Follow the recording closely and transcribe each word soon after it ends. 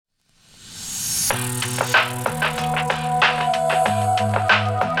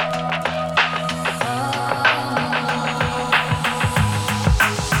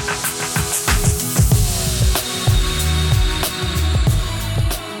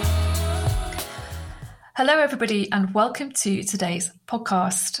Hello, everybody, and welcome to today's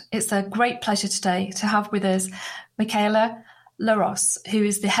podcast. It's a great pleasure today to have with us Michaela Larosse, who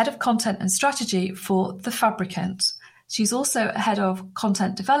is the Head of Content and Strategy for The Fabricant. She's also Head of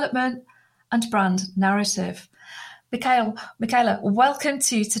Content Development and Brand Narrative. Michaela, welcome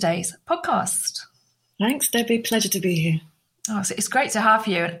to today's podcast. Thanks, Debbie. Pleasure to be here. Oh, so it's great to have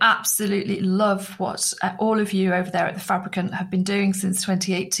you and absolutely love what all of you over there at The Fabricant have been doing since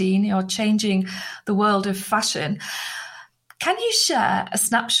 2018. You're changing the world of fashion. Can you share a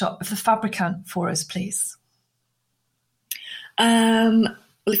snapshot of The Fabricant for us, please? Well,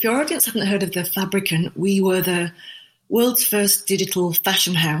 if your audience haven't heard of The Fabricant, we were the world's first digital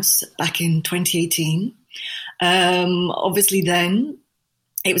fashion house back in 2018. Obviously then,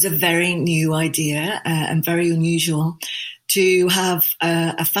 it was a very new idea and very unusual to have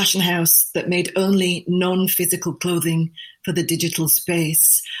a fashion house that made only non-physical clothing for the digital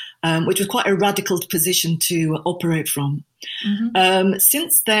space, which was quite a radical position to operate from. Mm-hmm.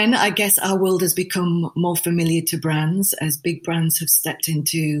 Since then, I guess our world has become more familiar to brands as big brands have stepped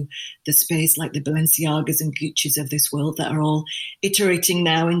into the space like the Balenciagas and Gucci's of this world that are all iterating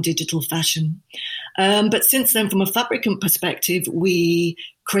now in digital fashion. But since then, from a Fabricant perspective, we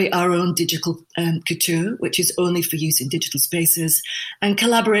create our own digital couture, which is only for use in digital spaces, and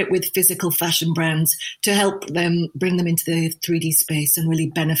collaborate with physical fashion brands to help them bring them into the 3D space and really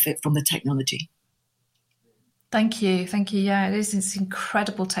benefit from the technology. Thank you. Yeah, it is this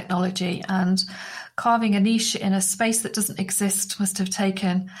incredible technology, and carving a niche in a space that doesn't exist must have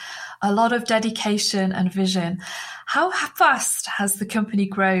taken a lot of dedication and vision. How fast has the company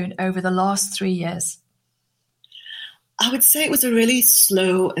grown over the last 3 years? I would say it was a really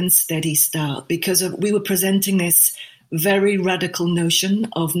slow and steady start because we were presenting this very radical notion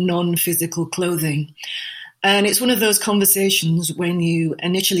of non-physical clothing. And it's one of those conversations when you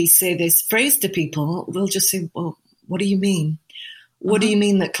initially say this phrase to people, they'll just say, well, what do you mean? What do you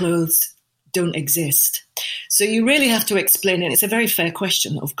mean that clothes don't exist? So you really have to explain it. It's a very fair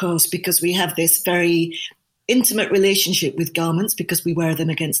question, of course, because we have this very intimate relationship with garments because we wear them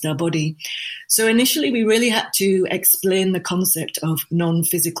against our body. So initially, we really had to explain the concept of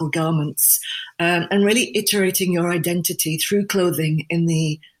non-physical garments and really iterating your identity through clothing in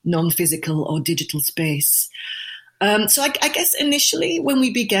the non-physical or digital space. So I guess initially when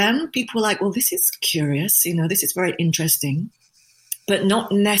we began, people were like, well, this is curious, this is very interesting, but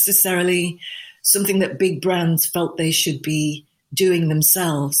not necessarily something that big brands felt they should be doing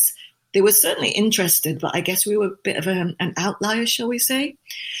themselves. They were certainly interested, but I guess we were a bit of an outlier, shall we say.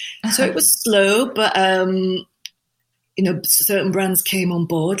 So it was slow, but, certain brands came on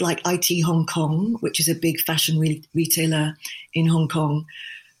board, like IT Hong Kong, which is a big fashion retailer in Hong Kong,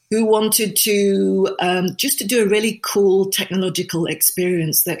 who wanted to just to do a really cool technological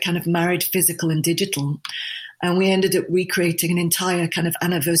experience that kind of married physical and digital. And we ended up recreating an entire kind of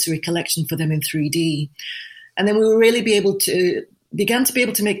anniversary collection for them in 3D. And then we will really began to be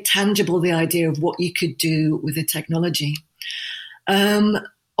able to make tangible the idea of what you could do with the technology.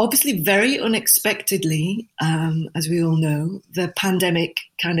 Obviously, very unexpectedly, as we all know, the pandemic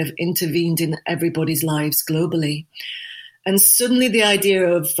kind of intervened in everybody's lives globally. And suddenly the idea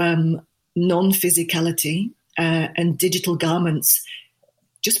of non-physicality and digital garments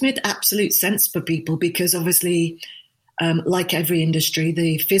just made absolute sense for people because obviously, like every industry,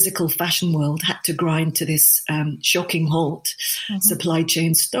 the physical fashion world had to grind to this shocking halt. Mm-hmm. Supply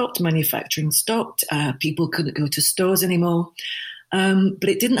chain stopped, manufacturing stopped, people couldn't go to stores anymore. But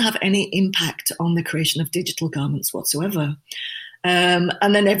it didn't have any impact on the creation of digital garments whatsoever. And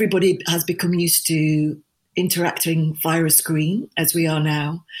then everybody has become used to interacting via a screen as we are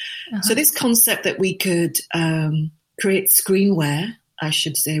now. Uh-huh. So this concept that we could create screenwear, I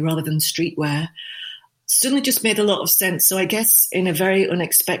should say, rather than streetwear, suddenly just made a lot of sense. So I guess in a very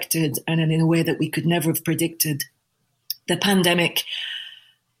unexpected and in a way that we could never have predicted, the pandemic,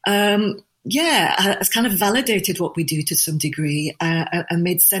 has kind of validated what we do to some degree and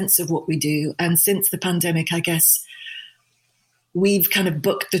made sense of what we do. And since the pandemic, I guess we've kind of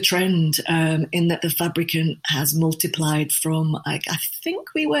bucked the trend in that the Fabricant has multiplied from, I think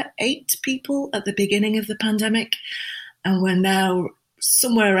we were 8 people at the beginning of the pandemic, and we're now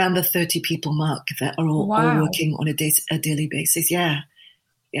somewhere around the 30 people mark that are all working on a daily basis. Yeah.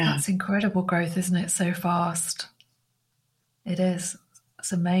 That's incredible growth, isn't it? So fast. It is.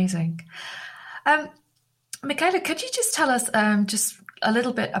 It's amazing. Michaela, could you just tell us just a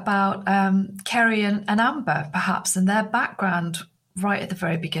little bit about Kerry and Amber, perhaps, and their background right at the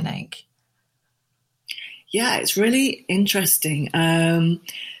very beginning? Yeah, it's really interesting.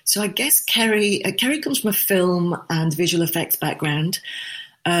 So I guess Kerry comes from a film and visual effects background.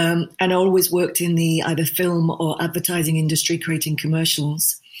 and always worked in the either film or advertising industry, creating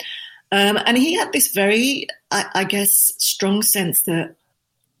commercials. And he had this very, I guess, strong sense that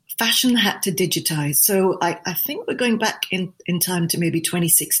fashion had to digitize. So I think we're going back in time to maybe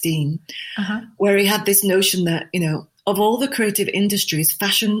 2016, where he had this notion that, of all the creative industries,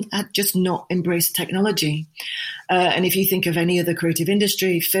 fashion had just not embraced technology. And if you think of any other creative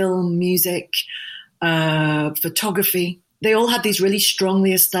industry, film, music, photography, they all had these really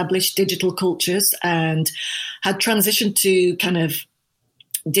strongly established digital cultures and had transitioned to kind of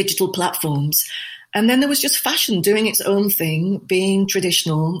digital platforms. And then there was just fashion doing its own thing, being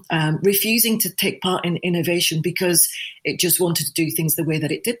traditional, refusing to take part in innovation because it just wanted to do things the way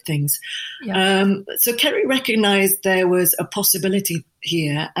that it did things. Yeah. So Kerry recognized there was a possibility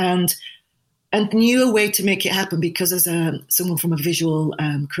here and knew a way to make it happen because as someone from a visual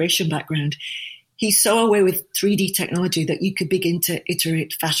creation background, he saw a way with 3D technology that you could begin to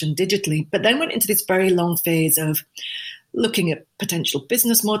iterate fashion digitally, but then went into this very long phase of looking at potential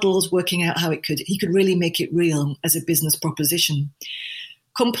business models, working out how he could really make it real as a business proposition.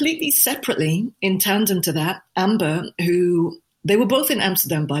 Completely separately, in tandem to that, Amber, they were both in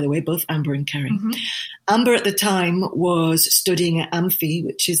Amsterdam, by the way, both Amber and Kerry. Mm-hmm. Amber at the time was studying at AMFI,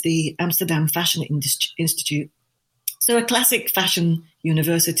 which is the Amsterdam Fashion Institute. So a classic fashion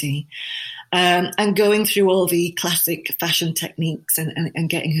university, and going through all the classic fashion techniques and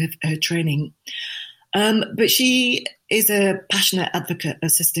getting her training. But she is a passionate advocate of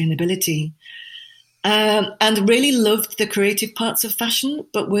sustainability and really loved the creative parts of fashion,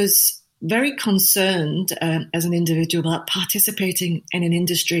 but was very concerned as an individual about participating in an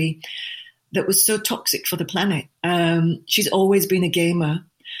industry that was so toxic for the planet. She's always been a gamer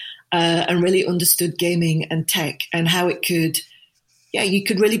and really understood gaming and tech and how it could, you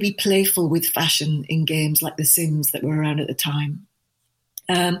could really be playful with fashion in games like The Sims that were around at the time.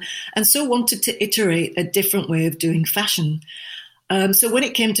 And so wanted to iterate a different way of doing fashion. So when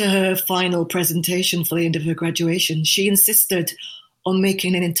it came to her final presentation for the end of her graduation, she insisted on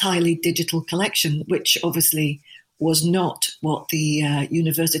making an entirely digital collection, which obviously was not what the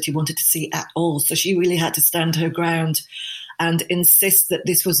university wanted to see at all. So she really had to stand her ground and insist that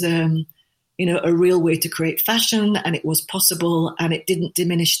this was a real way to create fashion, and it was possible, and it didn't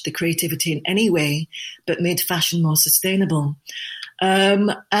diminish the creativity in any way, but made fashion more sustainable.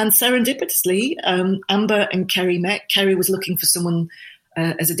 And serendipitously, Amber and Kerry met. Kerry was looking for someone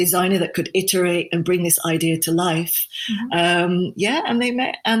as a designer that could iterate and bring this idea to life. Mm-hmm. And they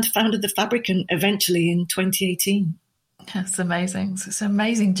met and founded The Fabricant eventually in 2018. That's amazing. It's an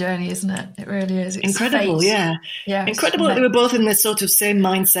amazing journey, isn't it? It really is. It's incredible, fate. Yeah, incredible that they were both in the sort of same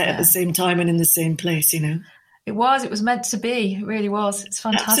mindset at the same time and in the same place, It was meant to be. It really was. It's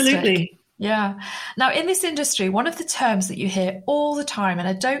fantastic. Absolutely. Yeah. Now, in this industry, one of the terms that you hear all the time, and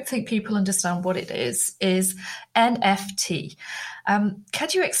I don't think people understand what it is NFT. Can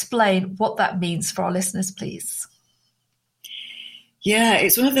you explain what that means for our listeners, please? Yeah,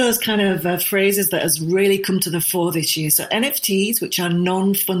 it's one of those kind of phrases that has really come to the fore this year. So NFTs, which are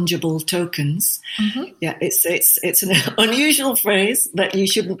non-fungible tokens. Mm-hmm. Yeah, it's an unusual phrase that you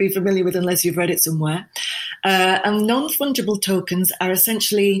shouldn't be familiar with unless you've read it somewhere. And non-fungible tokens are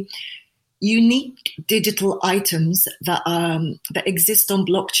essentially unique digital items that exist on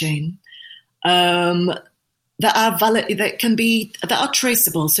blockchain, that are valid, that are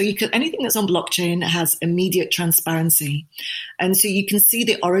traceable. So anything that's on blockchain has immediate transparency, and so you can see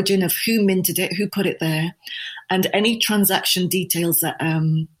the origin of who minted it, who put it there, and any transaction details that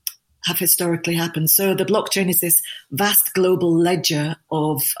have historically happened. So the blockchain is this vast global ledger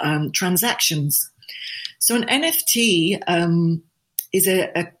of transactions. So an NFT is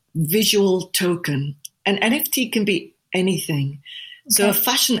a visual token. An NFT can be anything. Okay. So a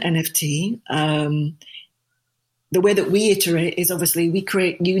fashion NFT, the way that we iterate is obviously we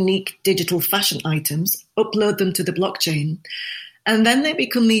create unique digital fashion items, upload them to the blockchain, and then they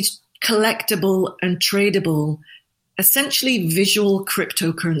become these collectible and tradable, essentially visual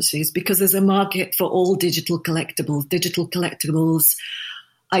cryptocurrencies, because there's a market for all digital collectibles. Digital collectibles,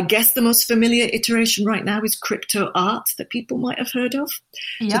 I guess the most familiar iteration right now is crypto art that people might have heard of.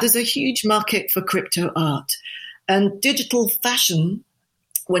 Yeah. So there's a huge market for crypto art. And digital fashion,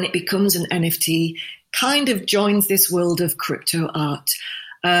 when it becomes an NFT, kind of joins this world of crypto art.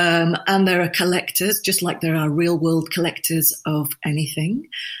 And there are collectors, just like there are real world collectors of anything.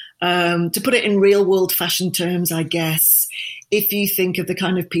 To put it in real world fashion terms, I guess, if you think of the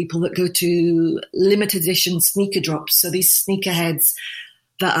kind of people that go to limited edition sneaker drops, so these sneakerheads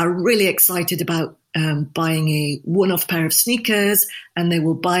that are really excited about buying a one-off pair of sneakers, and they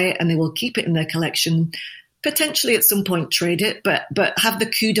will buy it and they will keep it in their collection. potentially at some point trade it, but have the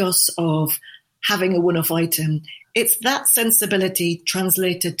kudos of having a one-off item. It's that sensibility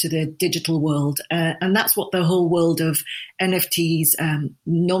translated to the digital world. And that's what the whole world of NFTs,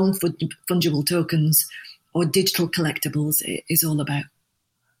 non-fungible tokens or digital collectibles is all about.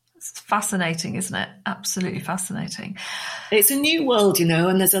 It's fascinating, isn't it? Absolutely fascinating. It's a new world,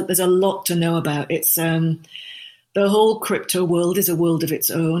 and there's a lot to know about. It's the whole crypto world is a world of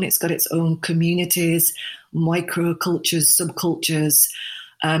its own. It's got its own communities, microcultures, subcultures,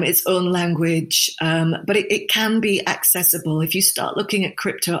 its own language, but it can be accessible. If you start looking at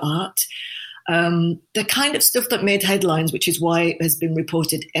crypto art, the kind of stuff that made headlines, which is why it has been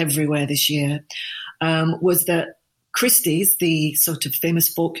reported everywhere this year, was that Christie's, the sort of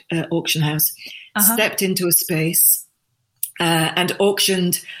famous auction house, stepped into a space and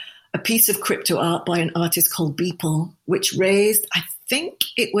auctioned a piece of crypto art by an artist called Beeple, which raised, I think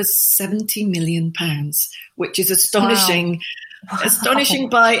it was £70 million, which is astonishing. Wow. Astonishing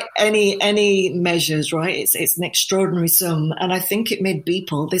by any measures, right? It's an extraordinary sum. And I think it made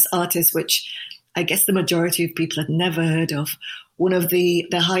Beeple, this artist, which I guess the majority of people had never heard of, one of the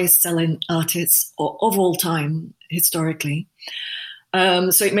highest selling artists of all time, historically.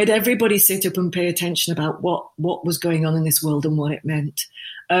 So it made everybody sit up and pay attention about what was going on in this world and what it meant.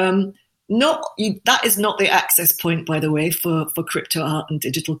 That is not the access point, by the way, for crypto art and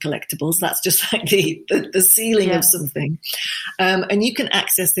digital collectibles. That's just like the ceiling of something. And you can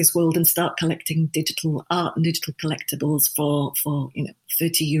access this world and start collecting digital art and digital collectibles for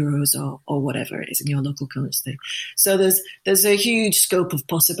 €30 or whatever it is in your local currency. So there's a huge scope of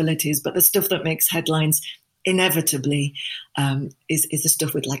possibilities, but the stuff that makes headlines inevitably is the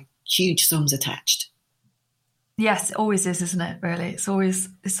stuff with like huge sums attached. Yes, it always is, isn't it? Really, it's always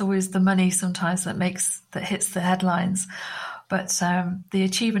the money sometimes that hits the headlines, but the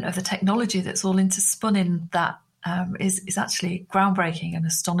achievement of the technology that's all interspun in that is actually groundbreaking and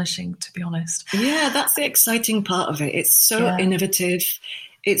astonishing, to be honest. Yeah, that's the exciting part of it. It's so innovative.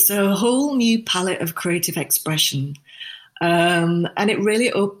 It's a whole new palette of creative expression, and it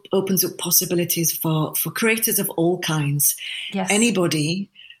really opens up possibilities for creators of all kinds. Yes,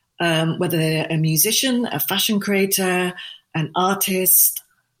 anybody. Whether they're a musician, a fashion creator, an artist,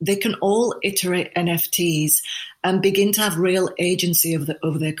 they can all iterate NFTs and begin to have real agency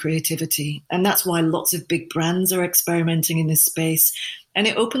over their creativity. And that's why lots of big brands are experimenting in this space. And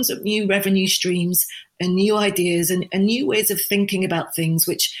it opens up new revenue streams and new ideas and new ways of thinking about things,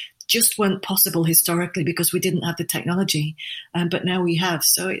 which just weren't possible historically because we didn't have the technology. But now we have.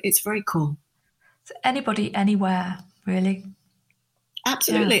 So it's very cool. So anybody, anywhere, really.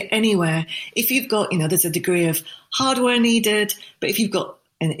 Absolutely, anywhere. If you've got, there's a degree of hardware needed, but if you've got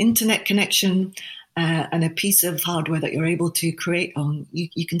an internet connection and a piece of hardware that you're able to create on,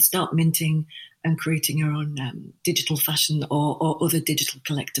 you can start minting and creating your own digital fashion or other digital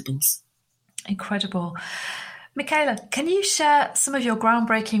collectibles. Incredible. Michaela, can you share some of your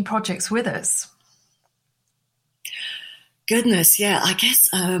groundbreaking projects with us? Goodness, yeah. I guess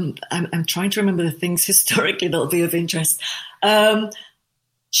I'm trying to remember the things historically that'll be of interest.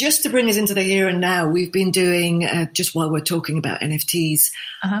 Just to bring us into the here and now, we've been doing, just while we're talking about NFTs,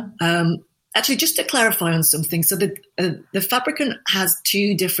 actually, just to clarify on something. So the Fabricant has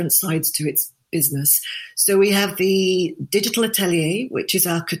two different sides to its business. So we have the Digital Atelier, which is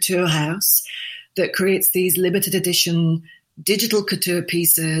our couture house that creates these limited edition digital couture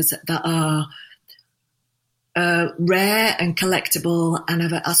pieces that are rare and collectible and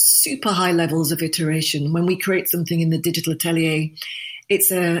have a super high levels of iteration. When we create something in the Digital Atelier, it's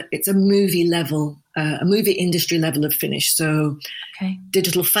a movie level, a movie industry level of finish. So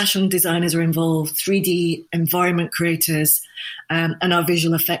digital fashion designers are involved, 3D environment creators, and our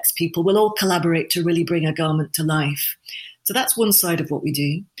visual effects people will all collaborate to really bring a garment to life. So that's one side of what we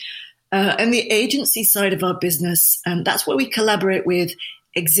do. And the agency side of our business, that's where we collaborate with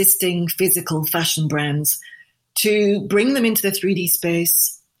existing physical fashion brands to bring them into the 3D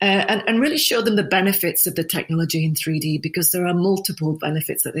space and really show them the benefits of the technology in 3D, because there are multiple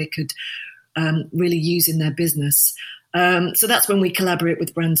benefits that they could really use in their business. So that's when we collaborate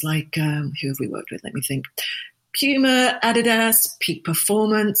with brands like, who have we worked with? Let me think. Puma, Adidas, Peak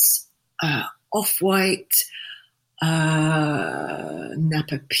Performance, Off-White,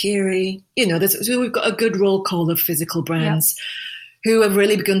 Napapiri. So we've got a good roll call of physical brands who have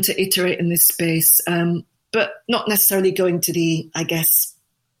really begun to iterate in this space, but not necessarily going to the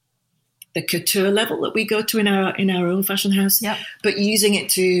couture level that we go to in our own fashion house, but using it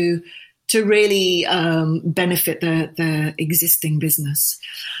to really benefit the existing business.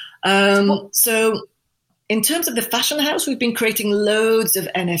 So in terms of the fashion house, we've been creating loads of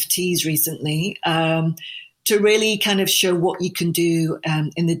NFTs recently. to really kind of show what you can do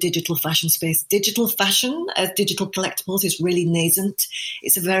in the digital fashion space. Digital fashion, digital collectibles, is really nascent.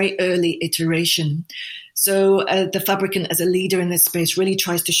 It's a very early iteration. So the Fabricant, as a leader in this space, really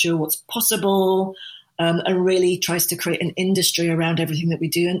tries to show what's possible, and really tries to create an industry around everything that we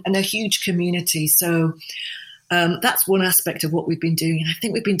do, and a huge community. So that's one aspect of what we've been doing. And I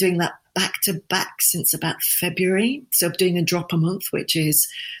think we've been doing that back to back since about February. So doing a drop a month, which is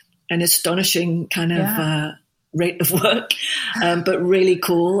an astonishing kind of rate of work, but really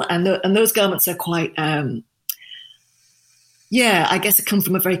cool. And those garments are quite, I guess it come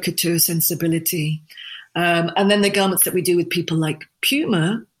from a very couture sensibility. And then the garments that we do with people like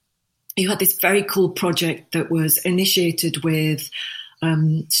Puma, you had this very cool project that was initiated with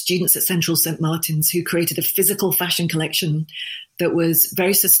students at Central St. Martin's, who created a physical fashion collection that was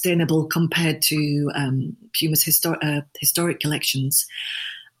very sustainable compared to Puma's historic collections.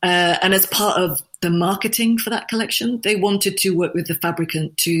 And as part of the marketing for that collection, they wanted to work with the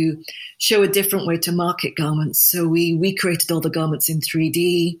Fabricant to show a different way to market garments. So we recreated all the garments in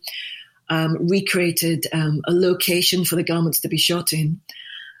 3D, recreated a location for the garments to be shot in.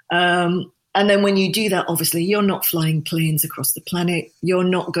 And then when you do that, obviously, you're not flying planes across the planet. You're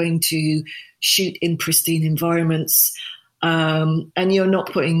not going to shoot in pristine environments. And you're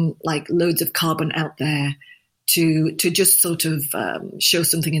not putting like loads of carbon out there to just sort of show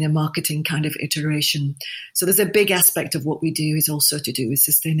something in a marketing kind of iteration. So there's a big aspect of what we do is also to do with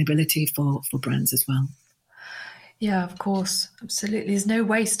sustainability for brands as well. Yeah, of course. Absolutely. There's no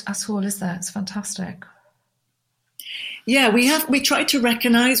waste at all, is there? It's fantastic. Yeah, we try to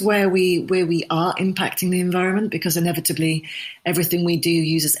recognize where we are impacting the environment, because inevitably everything we do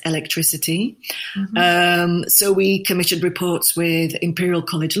uses electricity. Mm-hmm. So we commissioned reports with Imperial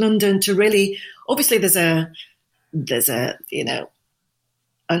College London to really, obviously there's a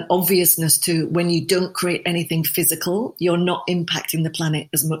an obviousness to when you don't create anything physical, you're not impacting the planet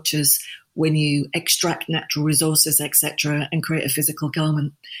as much as when you extract natural resources, etc., and create a physical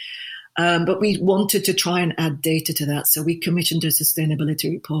garment. But we wanted to try and add data to that. So we commissioned a sustainability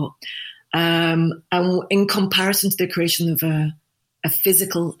report. And in comparison to the creation of a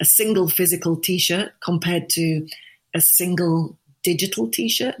single physical T-shirt compared to a single digital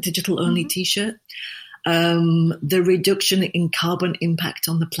T-shirt, digital-only T-shirt, the reduction in carbon impact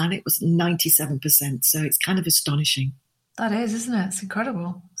on the planet was 97%. So it's kind of astonishing. That is, isn't it? It's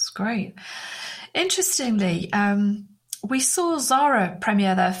incredible. It's great. Interestingly, we saw Zara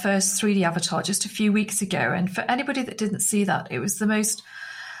premiere their first 3D avatar just a few weeks ago. And for anybody that didn't see that, it was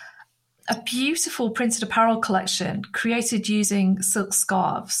a beautiful printed apparel collection created using silk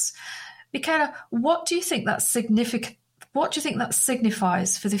scarves. Michaela, what do you think that signifies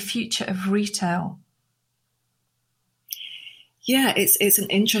for the future of retail? Yeah, it's an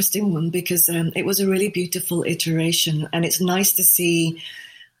interesting one because it was a really beautiful iteration, and it's nice to see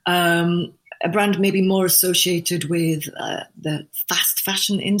a brand maybe more associated with the fast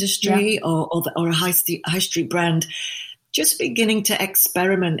fashion industry or a high street brand just beginning to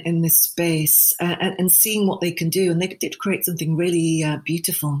experiment in this space and seeing what they can do. And they did create something really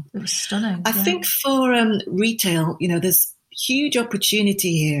beautiful. It was stunning. I think for retail, there's huge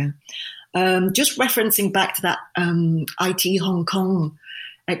opportunity here. Just referencing back to that IT Hong Kong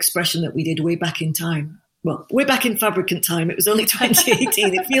expression that we did way back in time. Well, way back in Fabricant time. It was only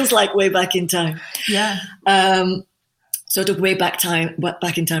 2018. It feels like way back in time. Yeah. Sort of way back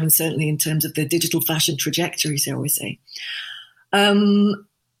in time, and certainly in terms of the digital fashion trajectory, so I always say.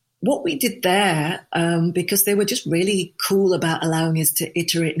 What we did there, because they were just really cool about allowing us to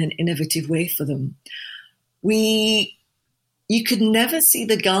iterate in an innovative way for them, you could never see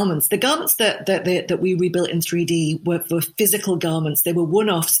the garments. The garments that we rebuilt in 3D were physical garments. They were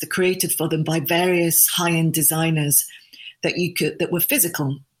one-offs that created for them by various high-end designers that were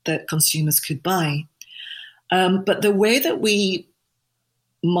physical, that consumers could buy. But the way that we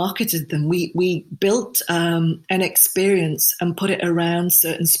marketed them, we built an experience and put it around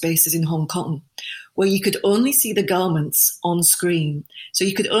certain spaces in Hong Kong where you could only see the garments on screen. So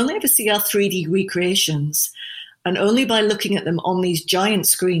you could only ever see our 3D recreations. And only by looking at them on these giant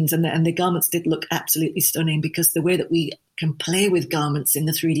screens, and the garments did look absolutely stunning, because the way that we can play with garments in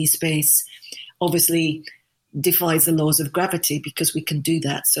the 3D space obviously defies the laws of gravity, because we can do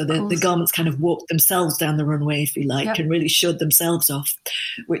that. So the garments kind of walk themselves down the runway, if you like, and really showed themselves off,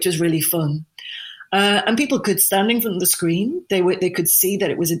 which was really fun. And people could, standing from the screen, they could see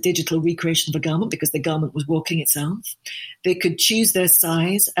that it was a digital recreation of a garment because the garment was walking itself. They could choose their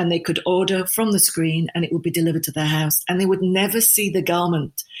size and they could order from the screen and it would be delivered to their house. And they would never see the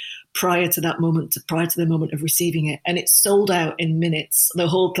garment prior to the moment of receiving it. And it sold out in minutes, the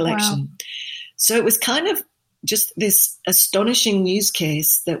whole collection. Wow. So it was kind of just this astonishing use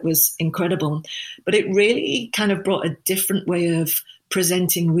case that was incredible. But it really kind of brought a different way of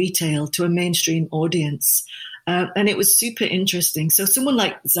presenting retail to a mainstream audience. And it was super interesting. So someone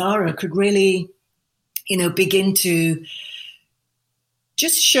like Zara could really, begin to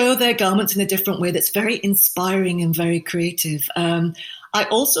just show their garments in a different way that's very inspiring and very creative. I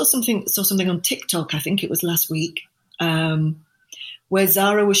also saw something on TikTok, I think it was last week, where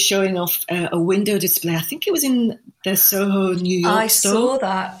Zara was showing off a window display. I think it was in their Soho, New York store. I saw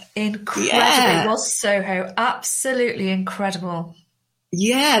that. Incredible. Yeah. It was Soho. Absolutely incredible.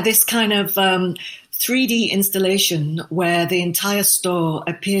 Yeah, this kind of 3D installation where the entire store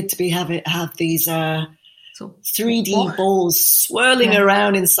appeared to have these 3D balls swirling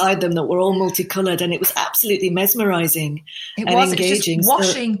around inside them that were all multicolored, and it was absolutely mesmerizing and engaging. It was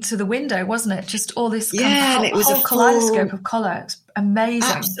just washing to the window, wasn't it? Just all this kind of whole kaleidoscope of colour. It's amazing.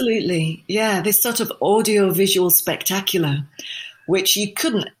 Absolutely. Yeah, this sort of audio-visual spectacular, which you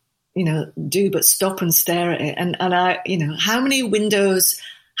couldn't, do but stop and stare at it. And I, how many windows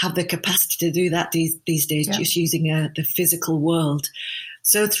have the capacity to do that these days, just using the physical world?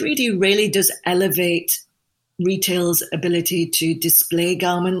 So 3D really does elevate retail's ability to display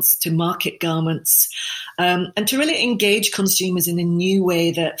garments, to market garments, and to really engage consumers in a new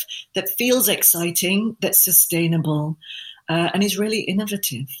way that feels exciting, that's sustainable, and is really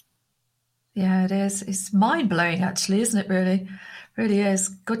innovative. Yeah, it is. It's mind-blowing, actually, isn't it, really? It really is.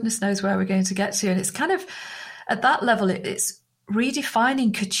 Goodness knows where we're going to get to. And it's kind of, at that level, it's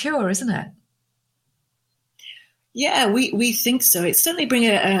redefining couture, isn't it? Yeah, we think so. It's certainly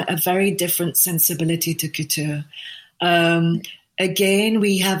bringing a very different sensibility to couture. Again,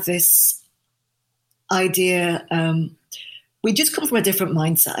 we have this idea. We just come from a different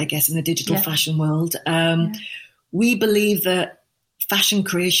mindset, I guess, in the digital fashion world. We believe that fashion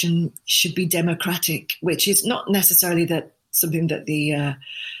creation should be democratic, which is not necessarily something that the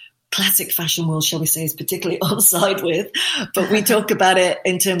classic fashion world, shall we say, is particularly on side with, but we talk about it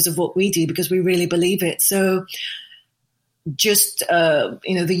in terms of what we do because we really believe it. So just,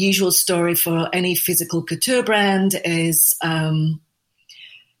 the usual story for any physical couture brand is,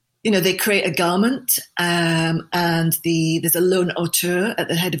 they create a garment and there's a lone auteur at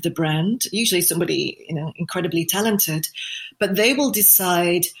the head of the brand, usually somebody, incredibly talented, but they will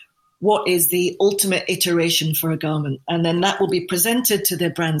decide what is the ultimate iteration for a garment. And then that will be presented to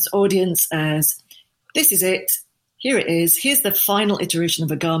their brand's audience as, this is it, here it is, here's the final iteration of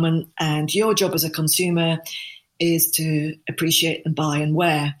a garment, and your job as a consumer is to appreciate and buy and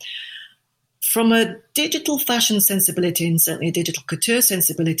wear. From a digital fashion sensibility, and certainly a digital couture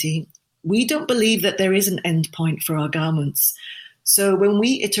sensibility, we don't believe that there is an end point for our garments. So when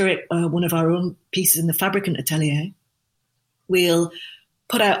we iterate one of our own pieces in the Fabricant Atelier, we'll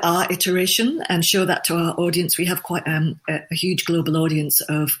put out our iteration and show that to our audience. We have quite a huge global audience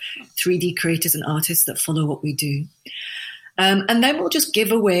of 3D creators and artists that follow what we do. And then we'll just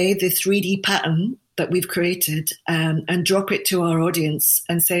give away the 3D pattern that we've created and drop it to our audience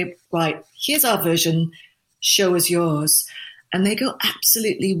and say, right, here's our version, show us yours. And they go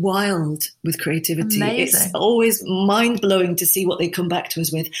absolutely wild with creativity. Amazing. It's always mind-blowing to see what they come back to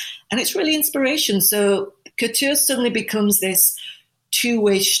us with. And it's really inspiration. So couture suddenly becomes this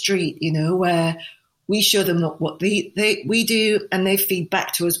two-way street, where we show them what we do, and they feed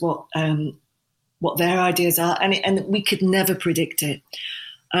back to us what their ideas are, and we could never predict it.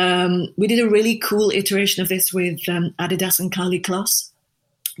 We did a really cool iteration of this with Adidas and Karlie Kloss.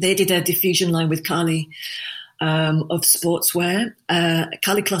 They did a diffusion line with Karlie of sportswear.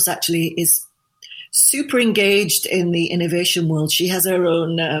 Karlie Kloss actually is super engaged in the innovation world. She has her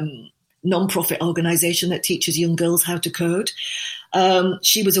own non-profit organization that teaches young girls how to code.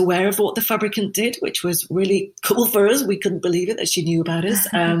 She was aware of what the Fabricant did, which was really cool for us. We couldn't believe it that she knew about us.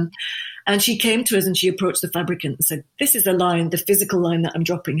 And she came to us and she approached the Fabricant and said, this is the line, the physical line that I'm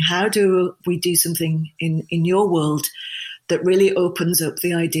dropping. How do we do something in your world that really opens up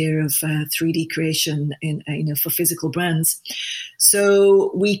the idea of 3D creation for physical brands?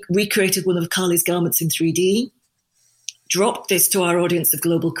 So we recreated one of Karlie's garments in 3D, dropped this to our audience of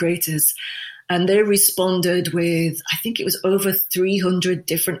global creators, and they responded with, I think it was over 300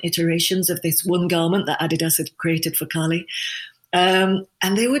 different iterations of this one garment that Adidas had created for Karlie. And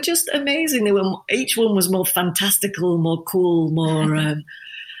they were just amazing. Each one was more fantastical, more cool, more,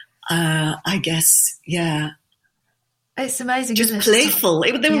 I guess, yeah. It's amazing. Just playful.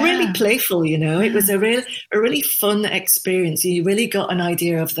 They were really playful, It was a really fun experience. You really got an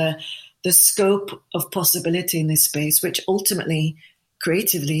idea of the scope of possibility in this space, which ultimately,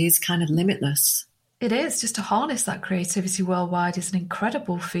 creatively, is kind of limitless. It is. Just to harness that creativity worldwide is an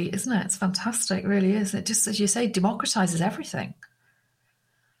incredible feat, isn't it? It's fantastic, it really is. It just, as you say, democratizes everything.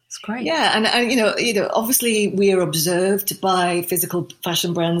 It's great. Yeah, and obviously we are observed by physical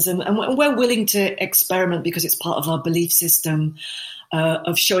fashion brands, and we're willing to experiment because it's part of our belief system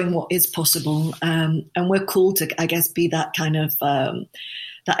of showing what is possible, and we're cool to, I guess, be that kind of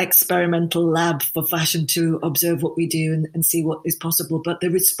that experimental lab for fashion to observe what we do and see what is possible. But the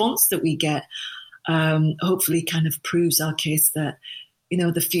response that we get hopefully kind of proves our case that,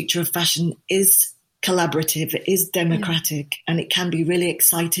 the future of fashion is collaborative, it is democratic, and it can be really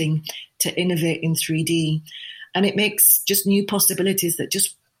exciting to innovate in 3D. And it makes just new possibilities that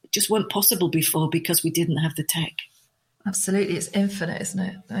just weren't possible before because we didn't have the tech. Absolutely, it's infinite, isn't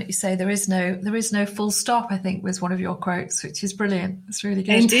it? Like you say, there is no full stop, I think, was one of your quotes, which is brilliant. It's really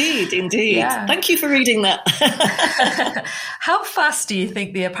good. Indeed. Yeah. Thank you for reading that. How fast do you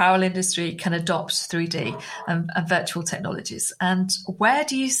think the apparel industry can adopt 3D and virtual technologies? And where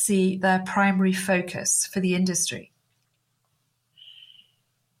do you see their primary focus for the industry?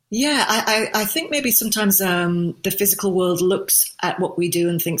 Yeah, I think maybe sometimes the physical world looks at what we do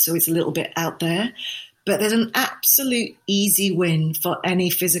and thinks, it's a little bit out there. But there's an absolute easy win for any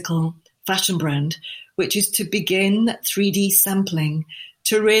physical fashion brand, which is to begin 3D sampling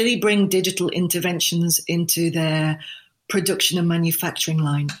to really bring digital interventions into their production and manufacturing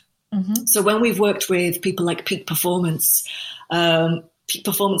line. Mm-hmm. So when we've worked with people like Peak Performance, Peak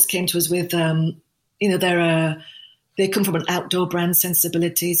Performance came to us with, they come from an outdoor brand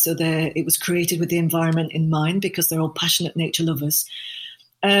sensibility. So it was created with the environment in mind because they're all passionate nature lovers.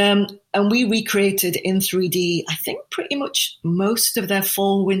 And we recreated in 3D, I think, pretty much most of their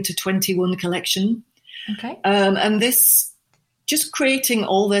fall/winter 21 collection. Okay. And this, just creating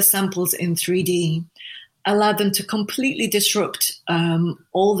all their samples in 3D, allowed them to completely disrupt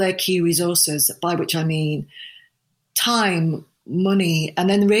all their key resources, by which I mean time, money, and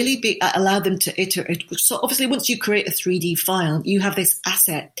then really allow them to iterate. So obviously, once you create a 3D file, you have this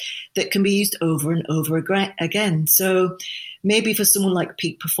asset that can be used over and over again. So maybe for someone like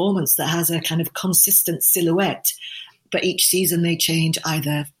Peak Performance that has a kind of consistent silhouette, but each season they change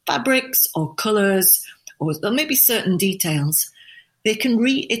either fabrics or colors or maybe certain details, they can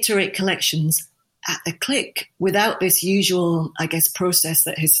reiterate collections at a click without this usual, I guess, process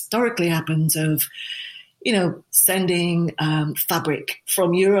that historically happens of, sending fabric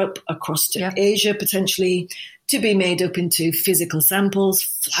from Europe across to Asia potentially to be made up into physical samples,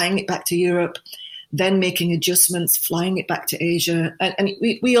 flying it back to Europe, then making adjustments, flying it back to Asia. And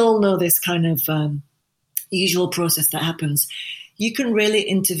we all know this kind of usual process that happens. You can really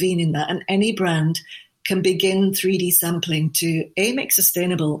intervene in that, and any brand can begin 3D sampling to make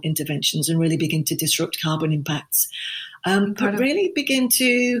sustainable interventions and really begin to disrupt carbon impacts, but really begin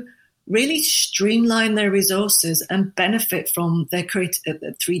to really streamline their resources and benefit from their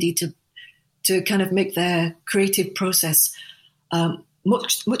 3D to kind of make their creative process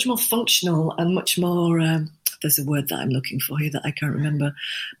much more functional and much more, there's a word that I'm looking for here that I can't remember,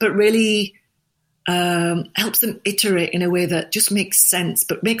 but really helps them iterate in a way that just makes sense,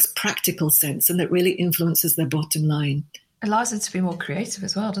 but makes practical sense, and that really influences their bottom line. It allows them to be more creative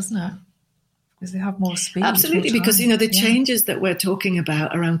as well, doesn't it? Because they have more speed. Absolutely, because, the changes that we're talking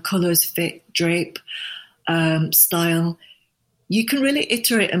about around colours, fit, drape, style, you can really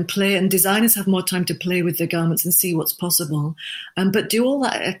iterate and play, and designers have more time to play with the garments and see what's possible. But do all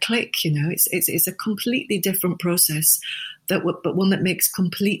that at a click, it's a completely different process, but one that makes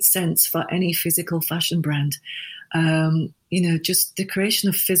complete sense for any physical fashion brand. Just the creation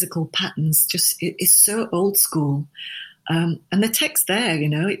of physical patterns is so old school. And the tech's there,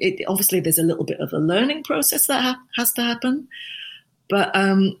 obviously there's a little bit of a learning process that has to happen. But,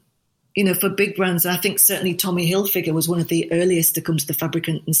 for big brands, I think certainly Tommy Hilfiger was one of the earliest to come to the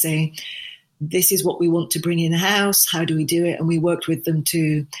fabricant and say, this is what we want to bring in-house. How do we do it? And we worked with them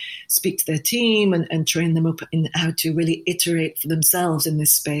to speak to their team and train them up in how to really iterate for themselves in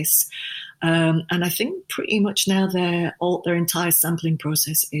this space. And I think pretty much now their entire sampling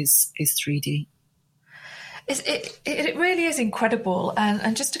process is 3D. It really is incredible.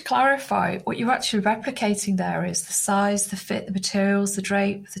 And just to clarify, what you're actually replicating there is the size, the fit, the materials, the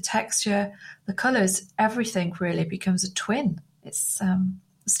drape, the texture, the colours, everything really becomes a twin. It's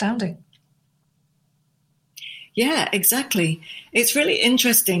astounding. Yeah, exactly. It's really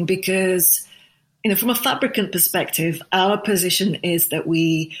interesting because, from a fabricant perspective, our position is that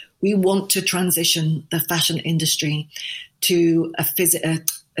we want to transition the fashion industry to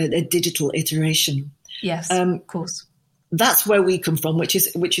a digital iteration. Yes, of course. That's where we come from, which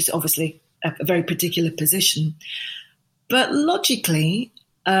is obviously a very particular position. But logically,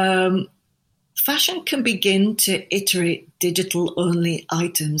 fashion can begin to iterate digital-only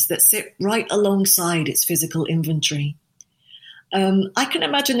items that sit right alongside its physical inventory. I can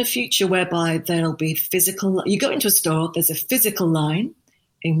imagine a future whereby there'll be physical, you go into a store, there's a physical line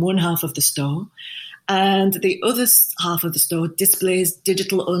in one half of the store, and the other half of the store displays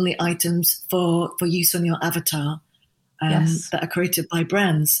digital-only items for use on your avatar that are created by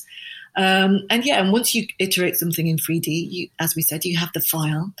brands. And once you iterate something in 3D, as we said, you have the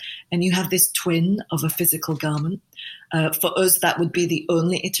file and you have this twin of a physical garment. For us, that would be the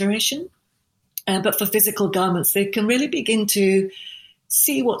only iteration. But for physical garments, they can really begin to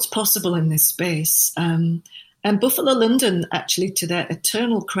see what's possible in this space. And Buffalo London, actually, to their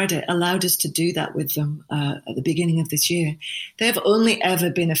eternal credit, allowed us to do that with them at the beginning of this year. They have only ever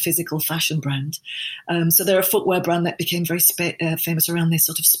been a physical fashion brand. So they're a footwear brand that became very famous around this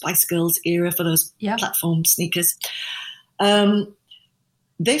sort of Spice Girls era for those platform sneakers.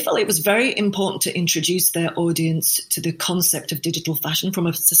 They felt it was very important to introduce their audience to the concept of digital fashion from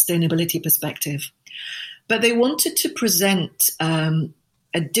a sustainability perspective. But they wanted to present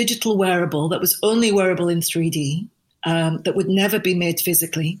a digital wearable that was only wearable in 3D, that would never be made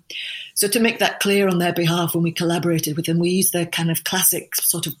physically. So to make that clear on their behalf, when we collaborated with them, we used their kind of classic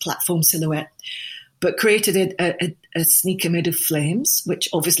sort of platform silhouette, but created a sneaker made of flames, which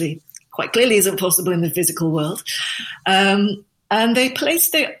obviously quite clearly isn't possible in the physical world. And they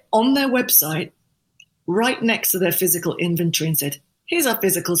placed it on their website right next to their physical inventory and said, here's our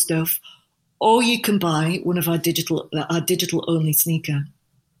physical stuff, or you can buy one of our digital only sneaker,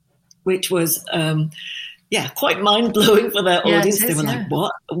 which was, quite mind-blowing for their audience. They were like,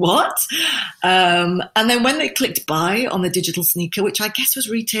 what? And then when they clicked buy on the digital sneaker, which I guess was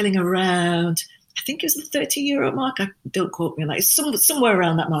retailing around, I think it was the €30 mark. Don't quote me on that. It's somewhere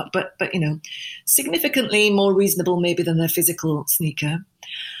around that mark, but significantly more reasonable maybe than their physical sneaker.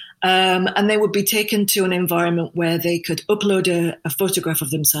 And they would be taken to an environment where they could upload a photograph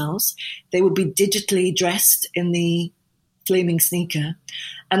of themselves. They would be digitally dressed in the flaming sneaker,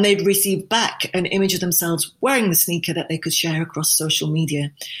 and they'd receive back an image of themselves wearing the sneaker that they could share across social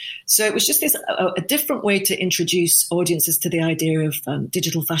media. So it was just a different way to introduce audiences to the idea of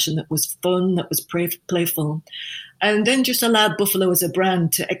digital fashion that was fun, that was playful, and then just allowed Buffalo as a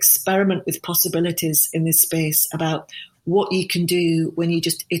brand to experiment with possibilities in this space about what you can do when you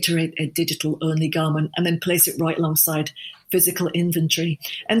just iterate a digital-only garment and then place it right alongside physical inventory,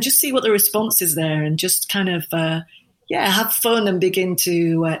 and just see what the response is there, and just kind of have fun and begin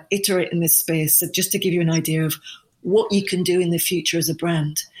to iterate in this space. So just to give you an idea of what you can do in the future as a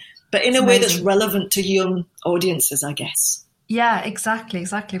brand, but in a way that's relevant to young audiences, I guess. Yeah, exactly.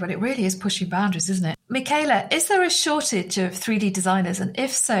 But it really is pushing boundaries, isn't it? Michaela, is there a shortage of 3D designers? And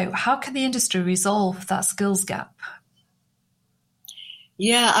if so, how can the industry resolve that skills gap?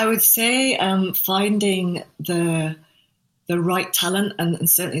 Yeah, I would say finding the right talent and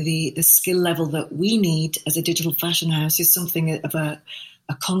certainly the skill level that we need as a digital fashion house is something of a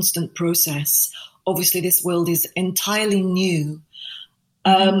constant process. Obviously, this world is entirely new.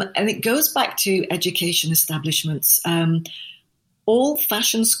 And it goes back to education establishments. All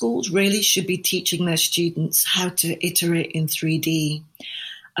fashion schools really should be teaching their students how to iterate in 3D,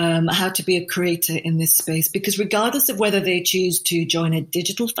 how to be a creator in this space, because regardless of whether they choose to join a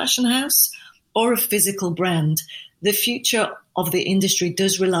digital fashion house or a physical brand, the future of the industry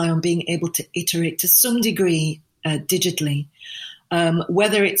does rely on being able to iterate to some degree digitally,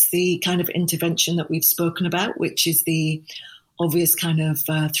 whether it's the kind of intervention that we've spoken about, which is the obvious kind of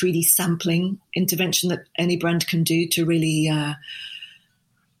 3D sampling intervention that any brand can do to really,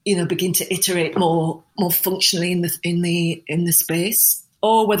 begin to iterate more functionally in the space,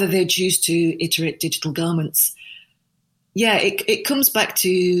 or whether they choose to iterate digital garments. Yeah, it comes back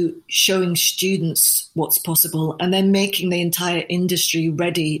to showing students what's possible and then making the entire industry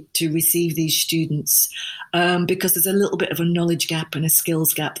ready to receive these students, because there's a little bit of a knowledge gap and a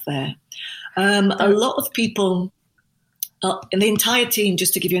skills gap there. A lot of people, and the entire team,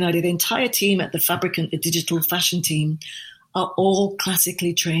 just to give you an idea, the entire team at the Fabricant, the digital fashion team, are all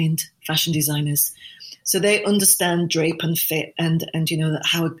classically trained fashion designers. So they understand drape and fit and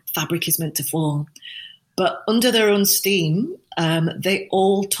how a fabric is meant to fall. But under their own steam, they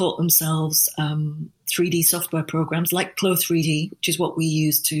all taught themselves 3D software programs like Clo3D, which is what we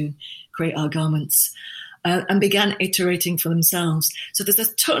use to create our garments, and began iterating for themselves. So there's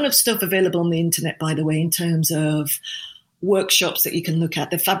a ton of stuff available on the internet, by the way, in terms of workshops that you can look at.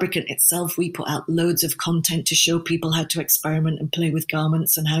 The Fabricant itself, we put out loads of content to show people how to experiment and play with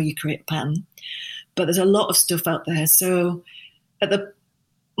garments and how you create a pattern. But there's a lot of stuff out there. So at the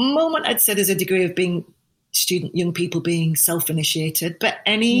moment, I'd say there's a degree of young people being self-initiated, but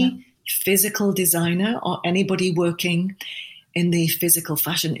any physical designer or anybody working in the physical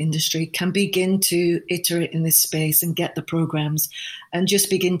fashion industry can begin to iterate in this space and get the programs and just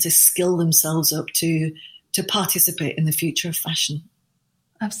begin to skill themselves up to participate in the future of fashion.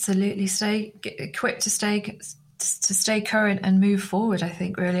 Absolutely. Stay equipped to stay current and move forward, I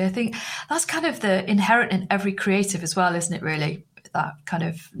think that's kind of the inherent in every creative as well, isn't it, really? That kind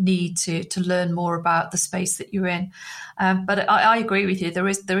of need to learn more about the space that you're in. But I agree with you. There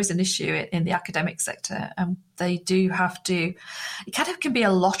is an issue in the academic sector, and they do have to. It kind of can be a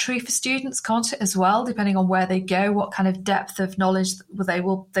lottery for students, can't it, as well, depending on where they go, what kind of depth of knowledge they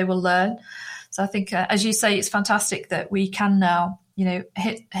will learn. So I think, as you say, it's fantastic that we can now,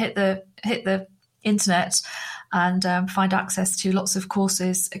 hit the internet and find access to lots of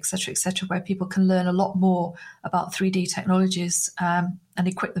courses, et cetera, where people can learn a lot more about 3D technologies and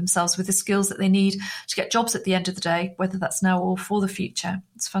equip themselves with the skills that they need to get jobs at the end of the day, whether that's now or for the future.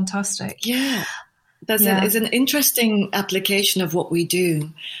 It's fantastic. Yeah, there's an interesting application of what we do,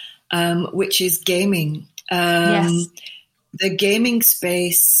 which is gaming. Yes. The gaming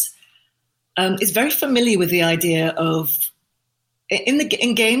space is very familiar with the idea of,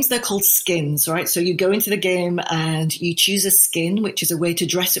 in games, they're called skins, right? So you go into the game and you choose a skin, which is a way to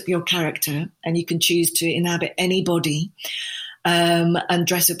dress up your character, and you can choose to inhabit any body and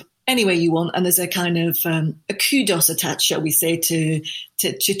dress up any way you want. And there's a kind of a kudos attached, shall we say, to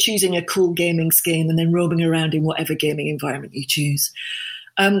choosing a cool gaming skin and then roaming around in whatever gaming environment you choose.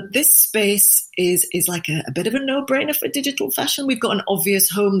 This space is like a bit of a no-brainer for digital fashion. We've got an obvious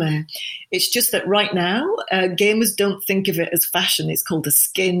home there. It's just that right now, gamers don't think of it as fashion. It's called a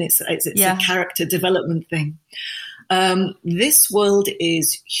skin. It's a character development thing. This world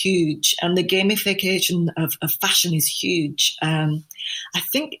is huge, and the gamification of fashion is huge. I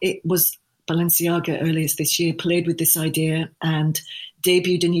think it was Balenciaga earlier this year played with this idea and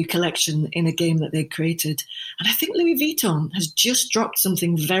debuted a new collection in a game that they created. And I think Louis Vuitton has just dropped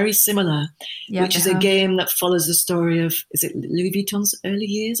something very similar, which is a game that follows the story of, is it Louis Vuitton's early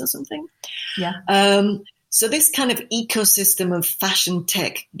years or something? Yeah. So this kind of ecosystem of fashion,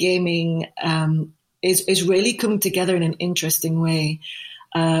 tech, gaming is really coming together in an interesting way.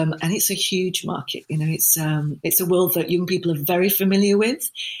 And it's a huge market. It's a world that young people are very familiar with.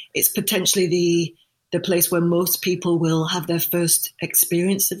 It's potentially the place where most people will have their first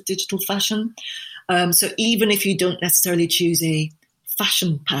experience of digital fashion. So even if you don't necessarily choose a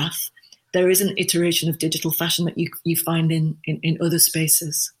fashion path, there is an iteration of digital fashion that you find in other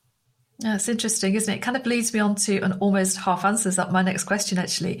spaces. Yeah, it's interesting, isn't it? It kind of leads me on to, and almost half answers up my next question,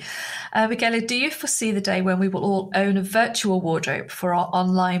 actually. Michaela, do you foresee the day when we will all own a virtual wardrobe for our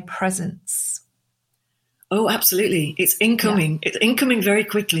online presence? Oh, absolutely. It's incoming. Yeah. It's incoming very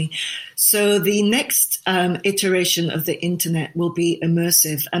quickly. So the next iteration of the internet will be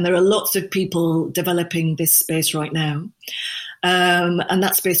immersive. And there are lots of people developing this space right now. And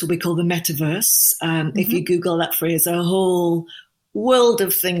that space will be called the metaverse. If you Google that phrase, a whole world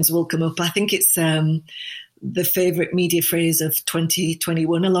of things will come up. I think it's the favorite media phrase of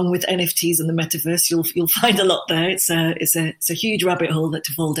 2021, along with NFTs and the metaverse. You'll find a lot there. It's a huge rabbit hole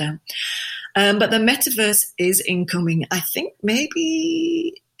to fall down. But the metaverse is incoming. I think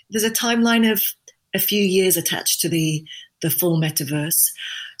maybe there's a timeline of a few years attached to the full metaverse.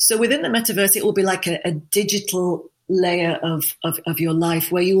 So within the metaverse, it will be like a digital layer of your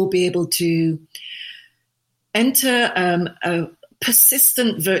life where you will be able to enter a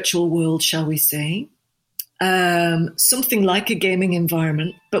persistent virtual world, shall we say, something like a gaming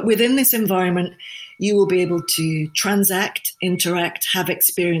environment. But within this environment, you will be able to transact, interact, have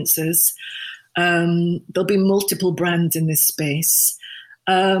experiences. There'll be multiple brands in this space.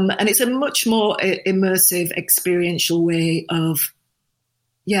 And it's a much more immersive, experiential way of,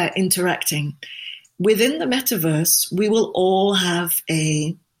 interacting. Within the metaverse, we will all have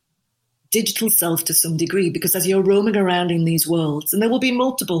a digital self to some degree, because as you're roaming around in these worlds, and there will be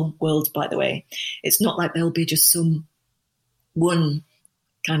multiple worlds, by the way, it's not like there'll be just some one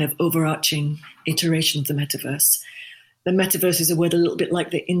kind of overarching iteration of the metaverse. The metaverse is a word a little bit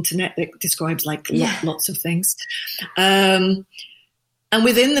like the internet that describes lots of things. And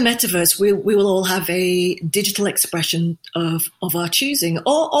within the metaverse, we will all have a digital expression of our choosing,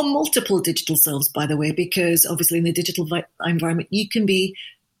 or multiple digital selves, by the way, because obviously in the digital environment, you can be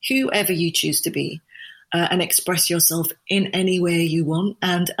whoever you choose to be and express yourself in any way you want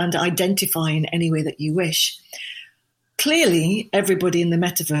and identify in any way that you wish. Clearly, everybody in the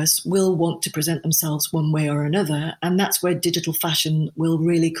metaverse will want to present themselves one way or another, and that's where digital fashion will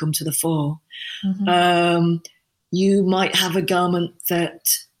really come to the fore. Mm-hmm. You might have a garment that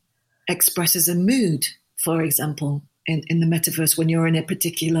expresses a mood, for example, in the metaverse, when you're in a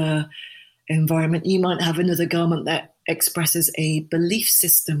particular environment, you might have another garment that expresses a belief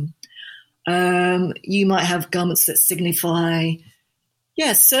system. You might have garments that signify,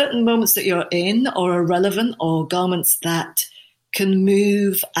 certain moments that you're in or are relevant, or garments that can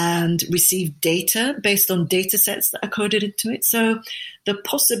move and receive data based on data sets that are coded into it. So the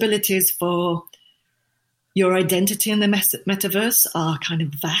possibilities for your identity in the metaverse are kind of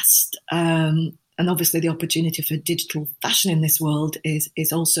vast. And obviously the opportunity for digital fashion in this world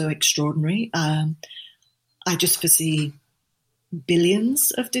is also extraordinary. I just foresee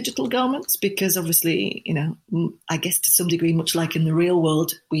billions of digital garments because obviously, I guess to some degree, much like in the real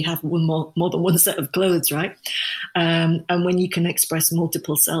world, we have more than one set of clothes, right? And when you can express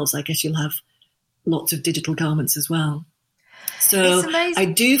multiple selves, I guess you'll have lots of digital garments as well. So I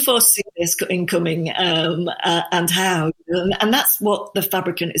do foresee this incoming and how, and that's what the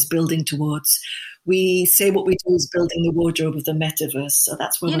Fabricant is building towards. We say what we do is building the wardrobe of the metaverse. So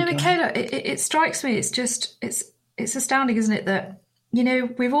that's where we're going. Michaela, it strikes me. It's astounding, isn't it, that,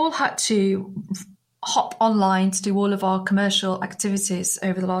 we've all had to hop online to do all of our commercial activities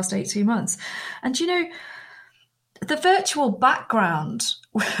over the last 18 months. And, the virtual background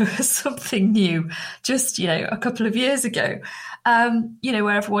was something new just, a couple of years ago, where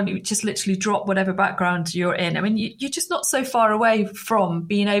everyone would just literally drop whatever background you're in. I mean, you're just not so far away from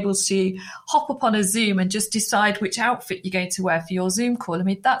being able to hop up on a Zoom and just decide which outfit you're going to wear for your Zoom call. I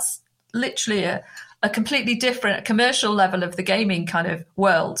mean, that's literally a completely different commercial level of the gaming kind of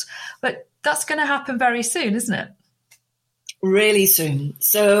world. But that's going to happen very soon, isn't it? Really soon.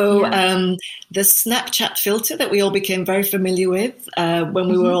 So the Snapchat filter that we all became very familiar with when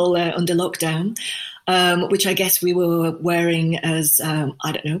we were all under lockdown, which I guess we were wearing as,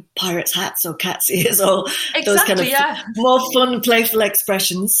 pirates' hats or cat's ears or those kind of more fun, playful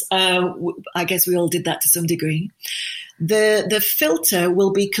expressions. I guess we all did that to some degree. The filter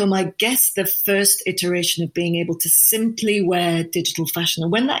will become, I guess, the first iteration of being able to simply wear digital fashion.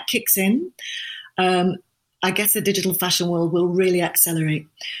 And when that kicks in, I guess the digital fashion world will really accelerate.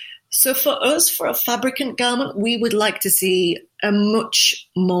 So for us, for a Fabricant garment, we would like to see a much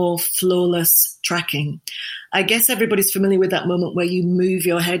more flawless tracking. I guess everybody's familiar with that moment where you move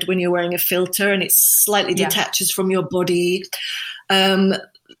your head when you're wearing a filter and it slightly detaches from your body.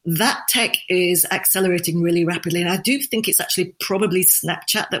 That tech is accelerating really rapidly. And I do think it's actually probably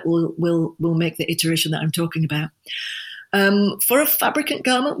Snapchat that will make the iteration that I'm talking about. For a Fabricant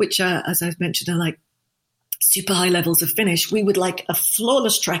garment, which as I've mentioned, are like super high levels of finish, we would like a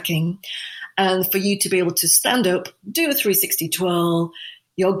flawless tracking and for you to be able to stand up, do a 360 twirl.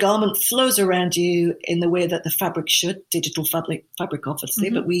 Your garment flows around you in the way that the fabric should, digital fabric obviously,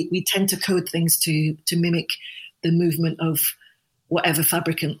 but we tend to code things to mimic the movement of whatever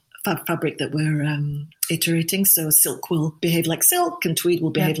fabric that we're iterating. So silk will behave like silk and tweed will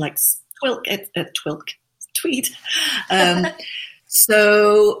behave like tweed.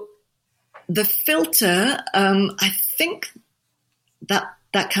 So the filter, I think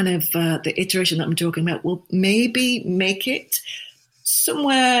that kind of the iteration that I'm talking about will maybe make it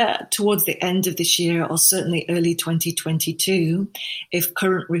somewhere towards the end of this year or certainly early 2022, if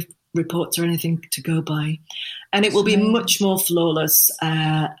current reports are anything to go by. And it will be much more flawless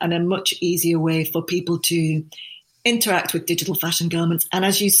and a much easier way for people to interact with digital fashion garments. And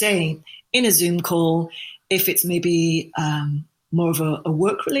as you say, in a Zoom call, if it's maybe more of a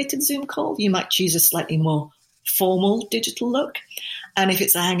work-related Zoom call, you might choose a slightly more formal digital look. And if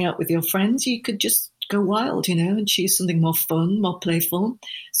it's a hangout with your friends, you could just go wild, and choose something more fun, more playful,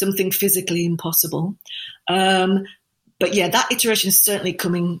 something physically impossible. But yeah, that iteration is certainly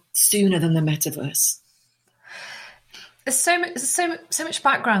coming sooner than the metaverse. There's so much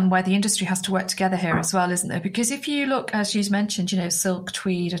background where the industry has to work together here as well, isn't there? Because if you look, as you mentioned, silk,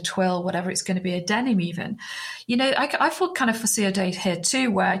 tweed, a twill, whatever it's going to be, a denim even, I feel kind of foresee a day here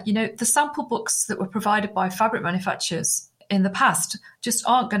too where, the sample books that were provided by fabric manufacturers in the past just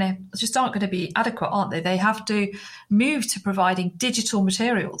aren't going to be adequate, aren't they? They have to move to providing digital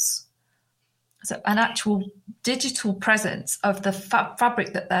materials. So an actual digital presence of the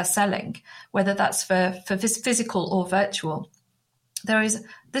fabric that they're selling, whether that's for physical or virtual.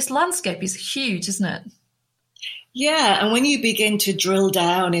 This landscape is huge, isn't it? Yeah, and when you begin to drill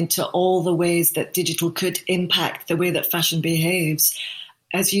down into all the ways that digital could impact the way that fashion behaves,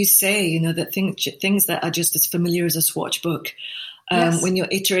 as you say, that things that are just as familiar as a swatch book, when you're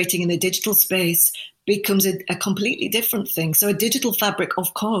iterating in the digital space, becomes a completely different thing. So a digital fabric,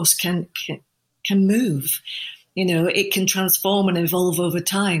 of course, can move, it can transform and evolve over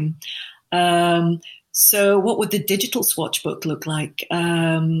time. So what would the digital swatch book look like?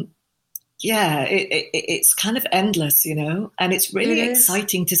 it's kind of endless, and it's really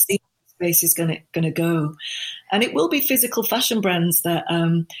exciting to see where this space is going to go. And it will be physical fashion brands that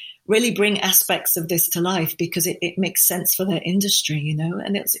really bring aspects of this to life because it makes sense for their industry,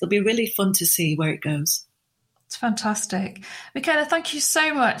 and it'll be really fun to see where it goes. It's fantastic. Michaela, thank you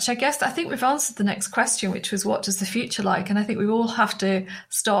so much. I think we've answered the next question, which was what does the future like? And I think we all have to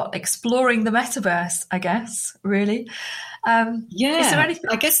start exploring the metaverse, I guess, really. Is there anything?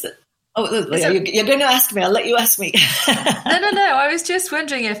 I guess that. You're going to ask me. I'll let you ask me. No. I was just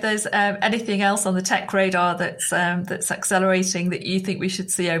wondering if there's anything else on the tech radar that's accelerating that you think we should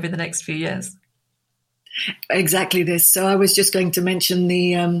see over the next few years. Exactly this. So I was just going to mention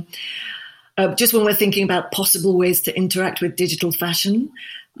the just when we're thinking about possible ways to interact with digital fashion,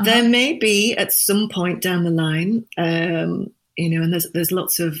 there may be at some point down the line, and there's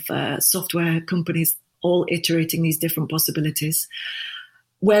lots of software companies all iterating these different possibilities,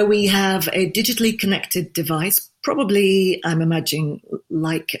 where we have a digitally connected device, probably I'm imagining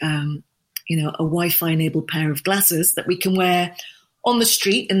like, a Wi-Fi enabled pair of glasses that we can wear on the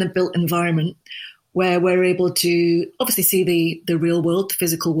street in the built environment, where we're able to obviously see the real world, the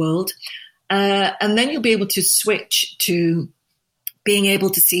physical world. And then you'll be able to switch to being able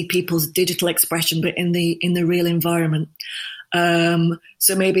to see people's digital expression, but in the real environment.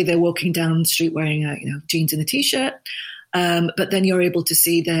 So maybe they're walking down the street wearing jeans and a t-shirt, but then you're able to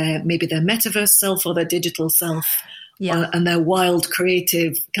see their metaverse self or their digital self, and their wild,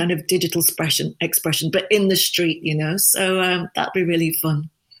 creative kind of digital expression, but in the street, So that'd be really fun.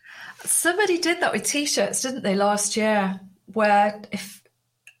 Somebody did that with t-shirts, didn't they, last year? Where if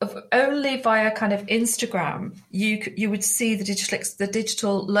only via kind of Instagram, you would see the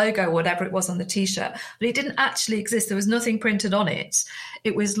digital logo, whatever it was on the t-shirt, but it didn't actually exist. There was nothing printed on it.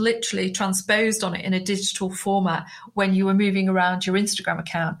 It was literally transposed on it in a digital format when you were moving around your Instagram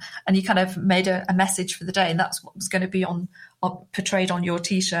account, and you kind of made a message for the day, and that's what was going to be portrayed on your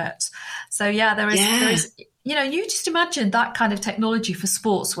t-shirt. So there is, you just imagine that kind of technology for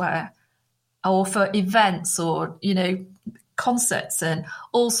sportswear or for events or, concerts and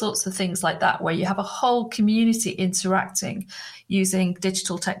all sorts of things like that, where you have a whole community interacting using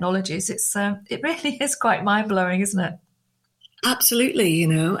digital technologies. It really is quite mind-blowing, isn't it? Absolutely,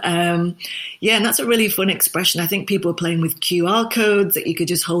 and that's a really fun expression. I think people are playing with QR codes that you could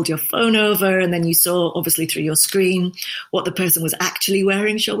just hold your phone over, and then you saw, obviously, through your screen what the person was actually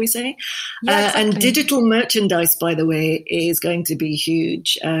wearing, shall we say. Exactly. And digital merchandise, by the way, is going to be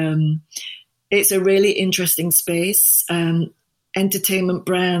huge. It's a really interesting space. Entertainment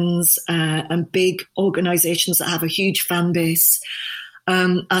brands and big organizations that have a huge fan base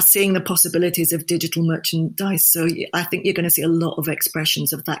are seeing the possibilities of digital merchandise. So I think you're going to see a lot of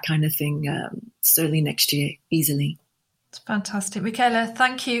expressions of that kind of thing, certainly next year, easily. It's fantastic. Michaela,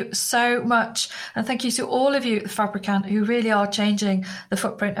 thank you so much. And thank you to all of you at the Fabricant who really are changing the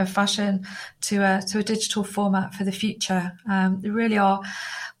footprint of fashion to a digital format for the future. They really are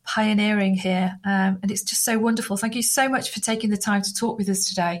pioneering here, and it's just so wonderful. Thank you so much for taking the time to talk with us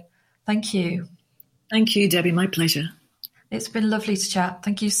today. Thank you. Thank you, Debbie. My pleasure. It's been lovely to chat.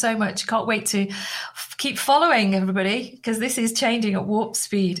 Thank you so much. Can't wait to keep following everybody because this is changing at warp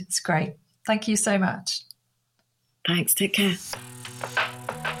speed. It's great. Thank you so much. Thanks. Take care.